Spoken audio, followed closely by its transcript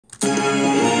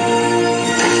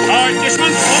start this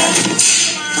one.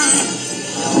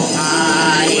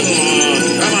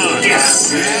 Come on.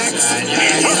 Yes.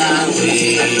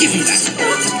 Give me that.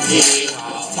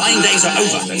 Flying days are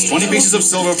over. That's 20 pieces of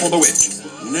silver for the witch.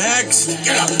 Next.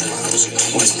 Get up. 20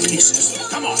 pieces.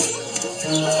 Come on.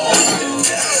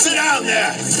 Sit down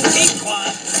there. Keep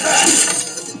quiet.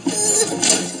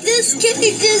 This cake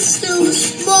is so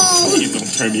small. Please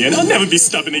don't turn me in. I'll never be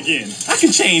stubborn again. I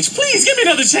can change. Please give me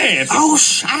another chance. Oh,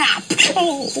 shut up.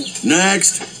 Oh.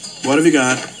 Next. What have you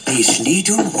got? This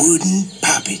little wooden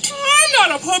puppet. I'm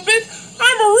not a puppet.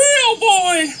 I'm a real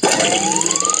boy.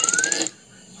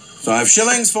 5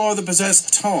 shillings for the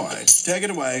possessed toy. Take it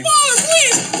away.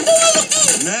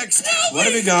 Please. Next. What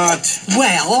have you got?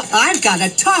 Well, I've got a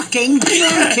talking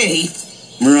donkey.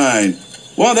 Right.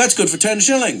 Well, that's good for 10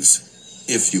 shillings.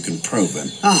 If you can prove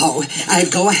him. Oh,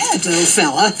 go ahead, little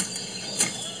fella.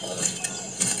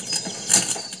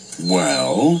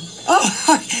 Well?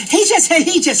 Oh, he's just a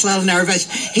little nervous.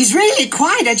 He's really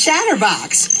quite a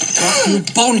chatterbox. You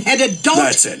boneheaded dolt.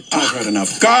 That's it. I've heard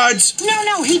enough. Guards!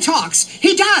 No, he talks.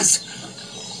 He does.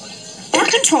 I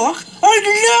can talk. I'd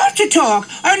love to talk.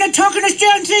 I'm the talkingest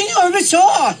damn thing you ever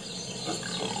saw.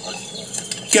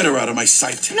 Get her out of my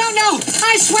sight. No,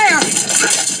 I swear.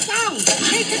 No,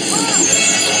 he can talk.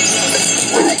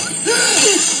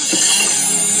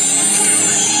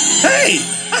 Hey,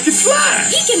 I can fly.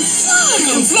 He can fly. I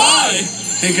can fly.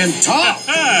 He can talk.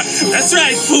 That's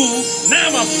right, fool. Now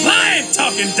I'm a flying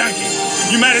talking donkey.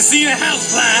 You might have seen a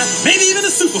house fly, maybe even a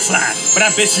super fly, but I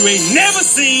bet you ain't never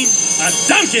seen a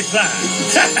donkey fly.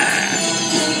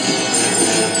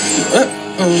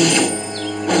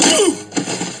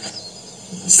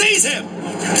 Seize him!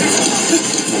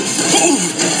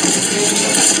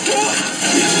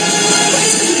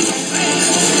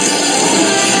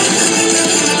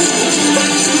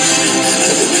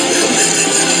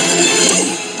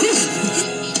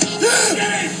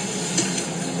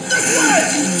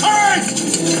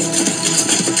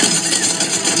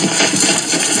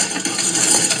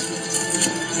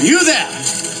 You there,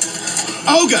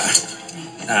 ogre.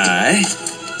 Aye.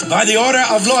 By the order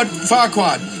of Lord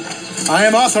Farquaad, I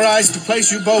am authorized to place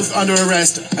you both under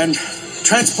arrest and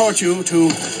transport you to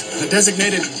the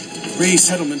designated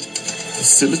resettlement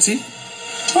facility.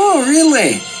 Oh,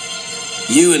 really?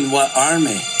 You in what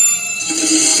army?